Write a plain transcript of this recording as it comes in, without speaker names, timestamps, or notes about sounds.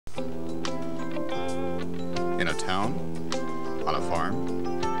In a town? On a farm?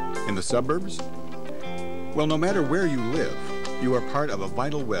 In the suburbs? Well, no matter where you live, you are part of a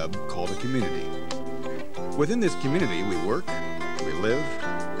vital web called a community. Within this community, we work, we live,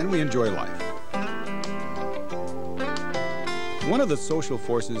 and we enjoy life. One of the social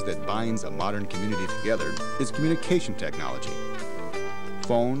forces that binds a modern community together is communication technology.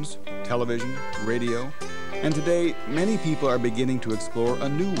 Phones, television, radio, and today, many people are beginning to explore a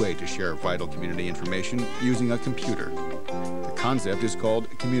new way to share vital community information using a computer. The concept is called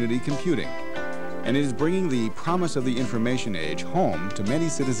community computing, and it is bringing the promise of the information age home to many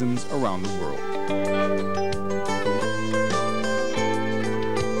citizens around the world.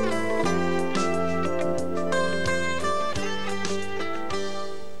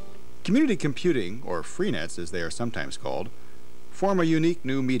 Community computing, or free-nets as they are sometimes called, form a unique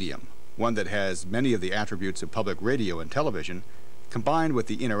new medium, one that has many of the attributes of public radio and television, combined with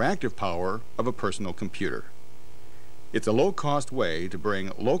the interactive power of a personal computer. It's a low-cost way to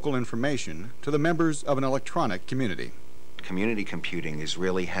bring local information to the members of an electronic community. Community computing is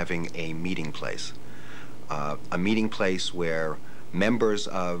really having a meeting place where members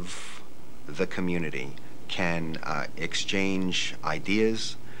of the community can exchange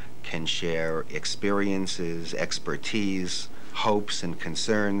ideas, can share experiences, expertise, hopes and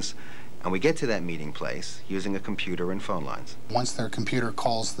concerns, and we get to that meeting place using a computer and phone lines. Once their computer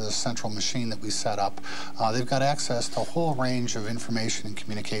calls the central machine that we set up, they've got access to a whole range of information and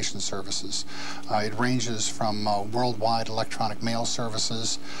communication services. It ranges from worldwide electronic mail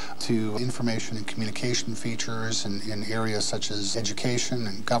services to information and communication features in areas such as education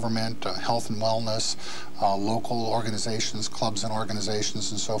and government, health and wellness, local organizations, clubs and organizations,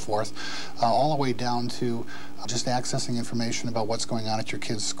 and so forth, all the way down to just accessing information about what's going on at your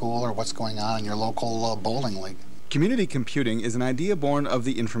kid's school or what's going on in your local bowling league. Community computing is an idea born of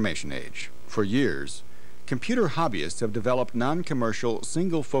the information age. For years, computer hobbyists have developed non-commercial,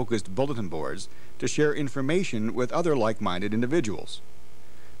 single-focused bulletin boards to share information with other like-minded individuals.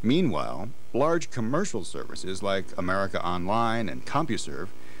 Meanwhile, large commercial services like America Online and CompuServe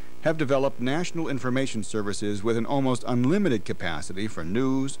have developed national information services with an almost unlimited capacity for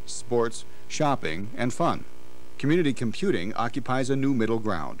news, sports, shopping, and fun. Community computing occupies a new middle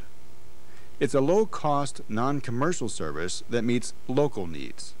ground. It's a low-cost, non-commercial service that meets local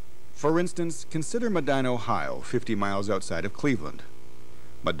needs. For instance, consider Medina, Ohio, 50 miles outside of Cleveland.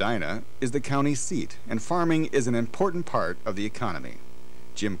 Medina is the county seat, and farming is an important part of the economy.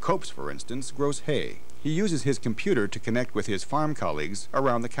 Jim Copes, for instance, grows hay. He uses his computer to connect with his farm colleagues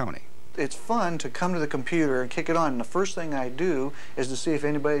around the county. It's fun to come to the computer and kick it on, and the first thing I do is to see if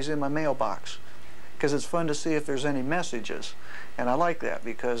anybody's in my mailbox, because it's fun to see if there's any messages. And I like that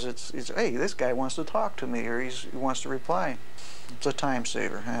because it's hey, this guy wants to talk to me, or he wants to reply. It's a time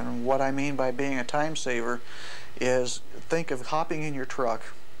saver. And what I mean by being a time saver is, think of hopping in your truck,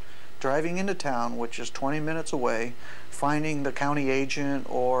 driving into town, which is 20 minutes away, finding the county agent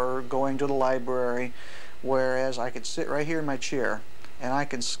or going to the library, whereas I could sit right here in my chair and I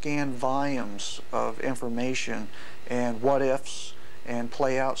can scan volumes of information and what-ifs and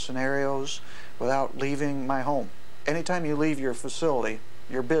play out scenarios without leaving my home. Anytime you leave your facility,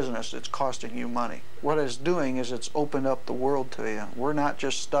 your business, it's costing you money. What it's doing is it's opened up the world to you. We're not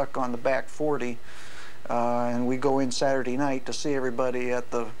just stuck on the back 40 and we go in Saturday night to see everybody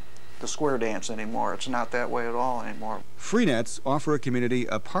at the square dance anymore. It's not that way at all anymore. Free-nets offer a community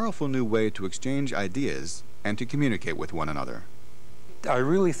a powerful new way to exchange ideas and to communicate with one another. I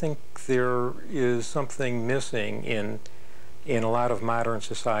really think there is something missing in a lot of modern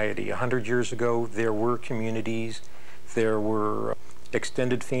society. 100 years ago, there were communities, there were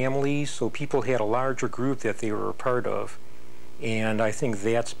extended families, so people had a larger group that they were a part of, and I think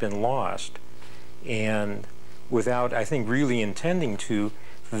that's been lost. And without, I think, really intending to,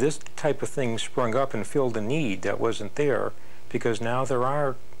 this type of thing sprung up and filled a need that wasn't there, because now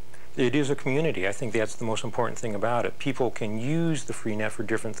it is a community. I think that's the most important thing about it. People can use the free-net for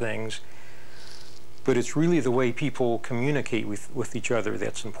different things, but it's really the way people communicate with each other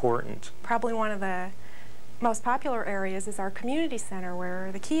that's important. Probably one of the most popular areas is our community center,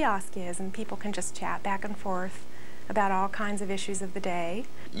 where the kiosk is, and people can just chat back and forth about all kinds of issues of the day.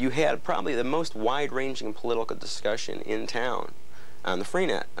 You had probably the most wide-ranging political discussion in town on the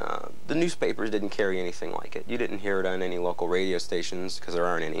free-net. The newspapers didn't carry anything like it. You didn't hear it on any local radio stations because there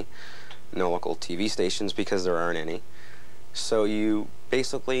aren't any. No local TV stations because there aren't any. So you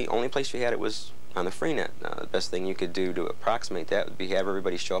basically, only place you had it was on the free-net. The best thing you could do to approximate that would be have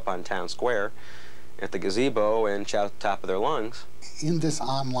everybody show up on town square at the gazebo and shout at the top of their lungs. In this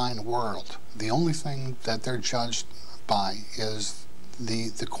online world, the only thing that they're judged by is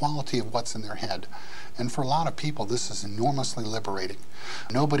the quality of what's in their head. And for a lot of people, this is enormously liberating.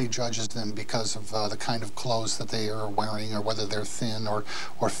 Nobody judges them because of the kind of clothes that they are wearing, or whether they're thin or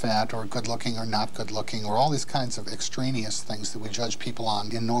fat or good looking or not good looking, or all these kinds of extraneous things that we judge people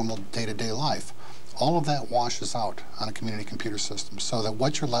on in normal day-to-day life. All of that washes out on a community computer system, so that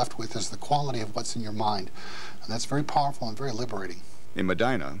what you're left with is the quality of what's in your mind. And that's very powerful and very liberating. In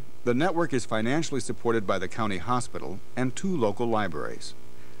Medina, the network is financially supported by the county hospital and 2 local libraries.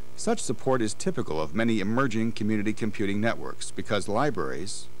 Such support is typical of many emerging community computing networks because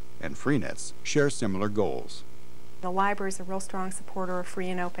libraries and Free-Nets share similar goals. The library is a real strong supporter of free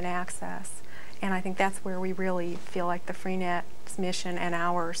and open access, and I think that's where we really feel like the Free-Net's mission and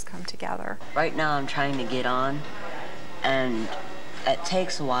ours come together. Right now I'm trying to get on, and it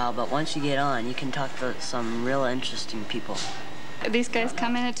takes a while, but once you get on, you can talk to some real interesting people. These guys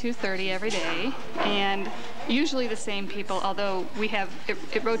come in at 2:30 every day, and usually the same people, although we have,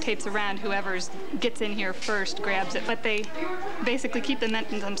 it rotates around. Whoever gets in here first grabs it, but they basically keep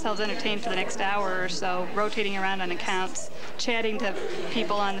themselves entertained for the next hour or so, rotating around on accounts, chatting to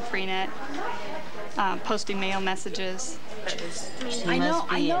people on the Free-Net, posting mail messages. I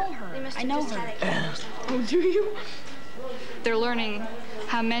know her. Oh, do you? They're learning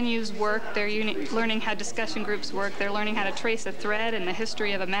how menus work, they're learning how discussion groups work, they're learning how to trace a thread and the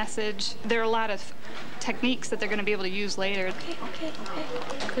history of a message. There are a lot of techniques that they're going to be able to use later. Okay.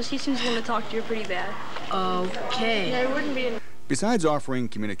 Because he seems to want to talk to you pretty bad. Okay. Yeah, it wouldn't be. Besides offering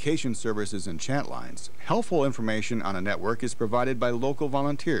communication services and chat lines, helpful information on a network is provided by local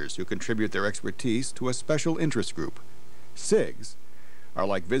volunteers who contribute their expertise to a special interest group. SIGs are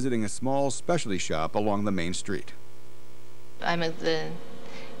like visiting a small specialty shop along the main street. I'm at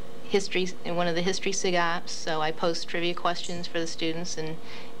one of the history SIG ops, so I post trivia questions for the students and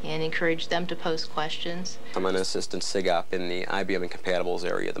encourage them to post questions. I'm an assistant SIG op in the IBM and compatibles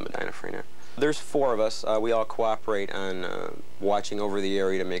area of the Medina Free-Net. There's 4 of us. We all cooperate on watching over the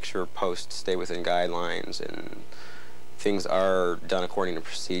area to make sure posts stay within guidelines and things are done according to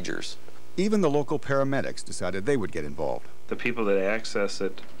procedures. Even the local paramedics decided they would get involved. The people that access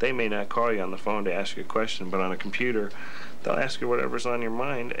it, they may not call you on the phone to ask you a question, but on a computer, they'll ask you whatever's on your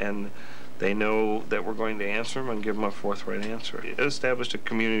mind, and they know that we're going to answer them and give them a forthright answer. It established a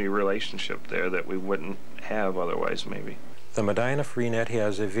community relationship there that we wouldn't have otherwise, maybe. The Medina Free-Net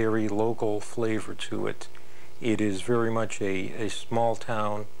has a very local flavor to it. It is very much a small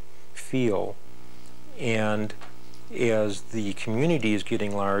town feel, and as the community is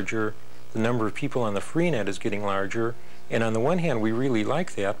getting larger, the number of people on the Free-Net is getting larger, and on the one hand we really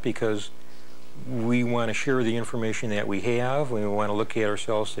like that because we want to share the information that we have, we want to look at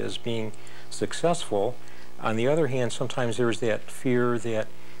ourselves as being successful. On the other hand, sometimes there's that fear that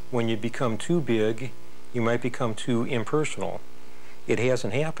when you become too big, you might become too impersonal. It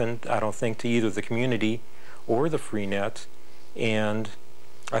hasn't happened, I don't think, to either the community or the Free-Net, and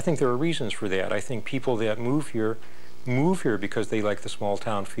I think there are reasons for that. I think people that move here because they like the small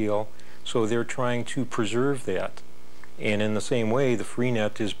town feel, so they're trying to preserve that. And in the same way, the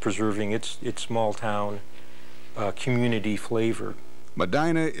Free-Net is preserving its small town community flavor.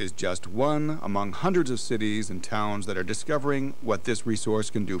 Medina is just one among hundreds of cities and towns that are discovering what this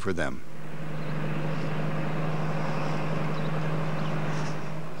resource can do for them.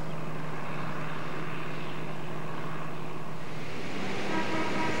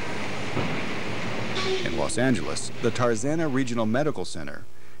 In Los Angeles, the Tarzana Regional Medical Center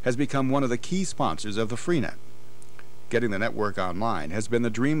has become one of the key sponsors of the Free-Net. Getting the network online has been the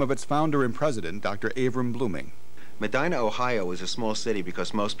dream of its founder and president, Dr. Avram Blooming. Medina, Ohio is a small city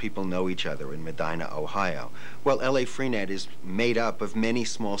because most people know each other in Medina, Ohio. Well, LA Free-Net is made up of many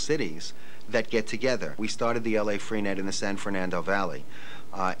small cities that get together. We started the LA Free-Net in the San Fernando Valley,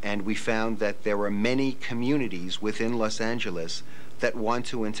 and we found that there are many communities within Los Angeles that want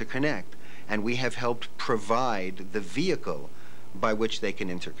to interconnect, and we have helped provide the vehicle by which they can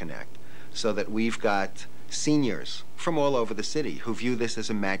interconnect, so that we've got seniors from all over the city who view this as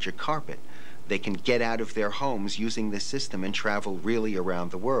a magic carpet. They can get out of their homes using this system and travel really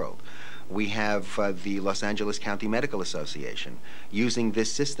around the world. We have the Los Angeles County Medical Association using this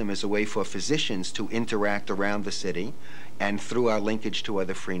system as a way for physicians to interact around the city and through our linkage to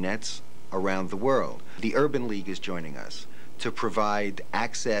other Free-Nets around the world. The Urban League is joining us to provide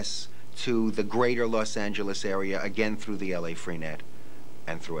access to the greater Los Angeles area, again through the LA Free-Net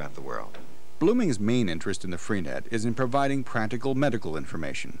and throughout the world. Blooming's main interest in the Free-Net is in providing practical medical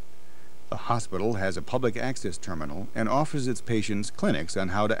information. The hospital has a public access terminal and offers its patients clinics on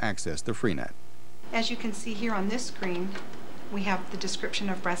how to access the Free-Net. As you can see here on this screen, we have the description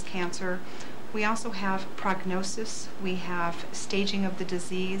of breast cancer, We also have prognosis, we have staging of the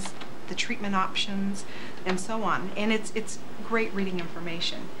disease, the treatment options, and so on. And it's great reading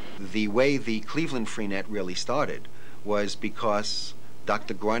information. The way the Cleveland Free-Net really started was because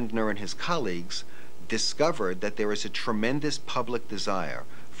Dr. Grundner and his colleagues discovered that there is a tremendous public desire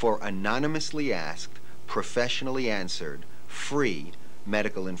for anonymously asked, professionally answered, free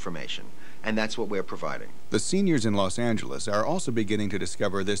medical information. And that's what we're providing. The seniors in Los Angeles are also beginning to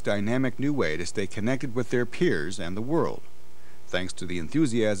discover this dynamic new way to stay connected with their peers and the world, thanks to the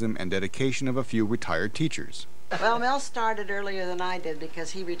enthusiasm and dedication of a few retired teachers. Well, Mel started earlier than I did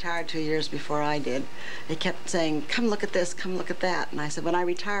because he retired 2 years before I did. He kept saying, come look at this, come look at that. And I said, when I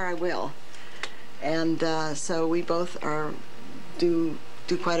retire, I will. And so we both do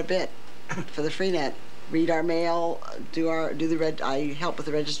quite a bit for the Free-Net. Read our mail, I help with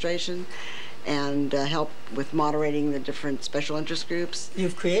the registration, and help with moderating the different special interest groups.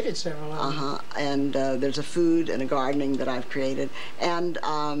 You've created several of them. And there's a food and a gardening that I've created. And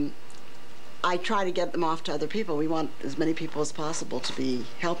I try to get them off to other people. We want as many people as possible to be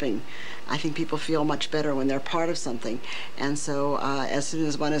helping. I think people feel much better when they're part of something. And so as soon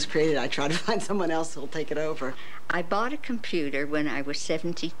as one is created, I try to find someone else who'll take it over. I bought a computer when I was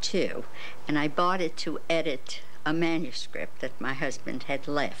 72, and I bought it to edit a manuscript that my husband had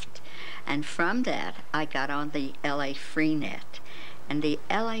left. And from that, I got on the LA Free-Net. And the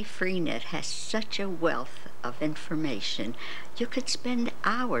LA Free-Net has such a wealth of information. You could spend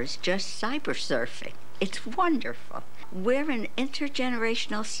hours just cyber surfing. It's wonderful. We're an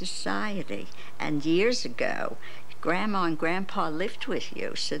intergenerational society, and years ago, Grandma and Grandpa lived with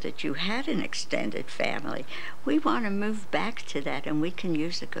you so that you had an extended family. We want to move back to that, and we can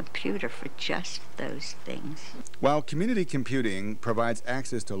use a computer for just those things. While community computing provides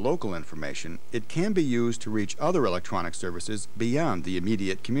access to local information, it can be used to reach other electronic services beyond the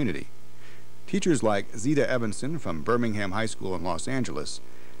immediate community. Teachers like Zita Evanson from Birmingham High School in Los Angeles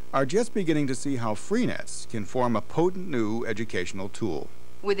are just beginning to see how Free-Nets can form a potent new educational tool.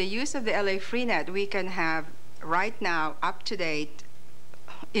 With the use of the LA Free-Net, we can have right now up-to-date,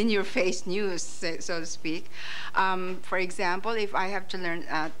 in-your-face news, so to speak. For example, if I have to learn,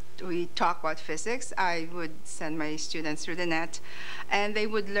 we talk about physics, I would send my students through the net, and they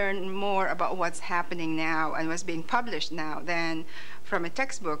would learn more about what's happening now and what's being published now than from a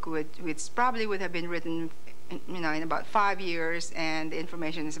textbook, which probably would have been written in about 5 years, and the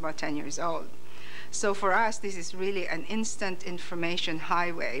information is about 10 years old. So for us, this is really an instant information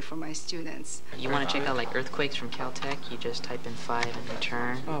highway for my students. You want to check out like earthquakes from Caltech, you just type in 5 and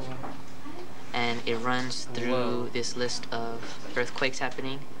return. Oh, wow. And it runs through this list of earthquakes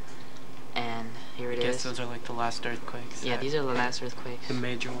happening. And here it is. I guess those are like the last earthquakes. Yeah, these are the last earthquakes. The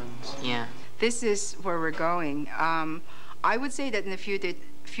major ones. Yeah. This is where we're going. I would say that in the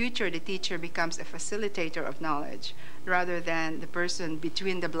future, the teacher becomes a facilitator of knowledge rather than the person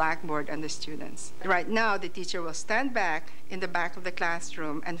between the blackboard and the students. Right now, the teacher will stand back in the back of the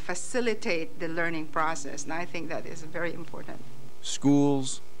classroom and facilitate the learning process, and I think that is very important.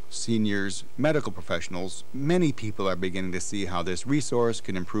 Schools, seniors, medical professionals, many people are beginning to see how this resource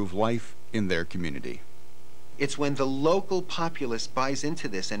can improve life in their community. It's when the local populace buys into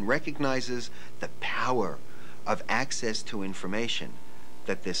this and recognizes the power of access to information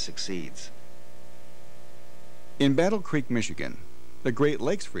that this succeeds. In Battle Creek, Michigan, the Great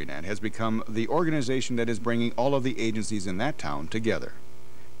Lakes Free-Net has become the organization that is bringing all of the agencies in that town together.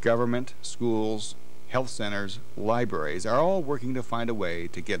 Government, schools, health centers, libraries are all working to find a way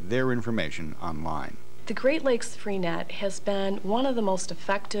to get their information online. The Great Lakes Free-Net has been one of the most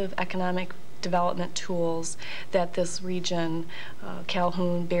effective economic development tools that this region,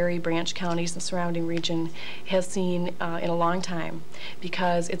 Calhoun, Berry, Branch counties, and surrounding region has seen in a long time,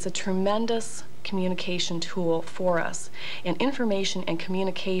 because it's a tremendous communication tool for us. And information and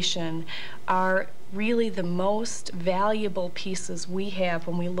communication are really the most valuable pieces we have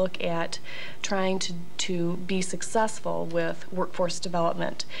when we look at trying to be successful with workforce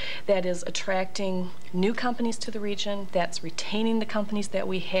development. That is attracting new companies to the region, that's retaining the companies that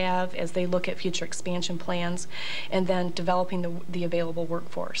we have as they look at future expansion plans, and then developing the available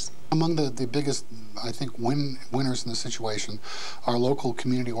workforce. Among the biggest, I think, winners in the situation are local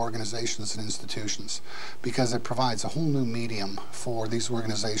community organizations and institutions, because it provides a whole new medium for these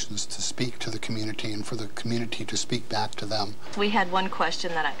organizations to speak to the community and for the community to speak back to them. We had one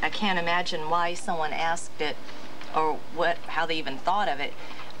question that I can't imagine why someone asked it or how they even thought of it.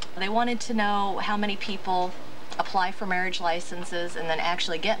 They wanted to know how many people apply for marriage licenses and then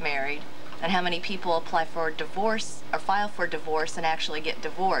actually get married, and how many people apply for divorce or file for divorce and actually get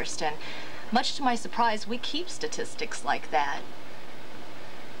divorced. And much to my surprise, we keep statistics like that.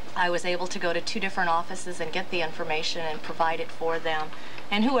 I was able to go to 2 different offices and get the information and provide it for them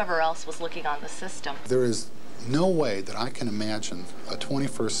and whoever else was looking on the system. There is no way that I can imagine a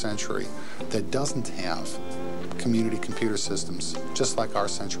 21st century that doesn't have community computer systems, just like our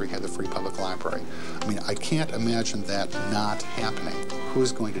century had the Free Public Library. I mean, I can't imagine that not happening.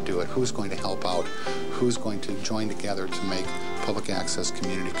 Who's going to do it? Who's going to help out? Who's going to join together to make public access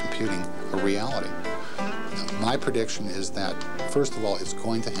community computing a reality? My prediction is that, first of all, it's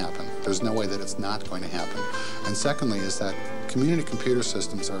going to happen. There's no way that it's not going to happen. And secondly is that community computer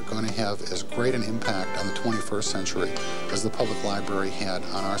systems are going to have as great an impact on the 21st century as the public library had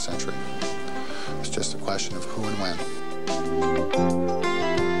on our century. It's just a question of who and when.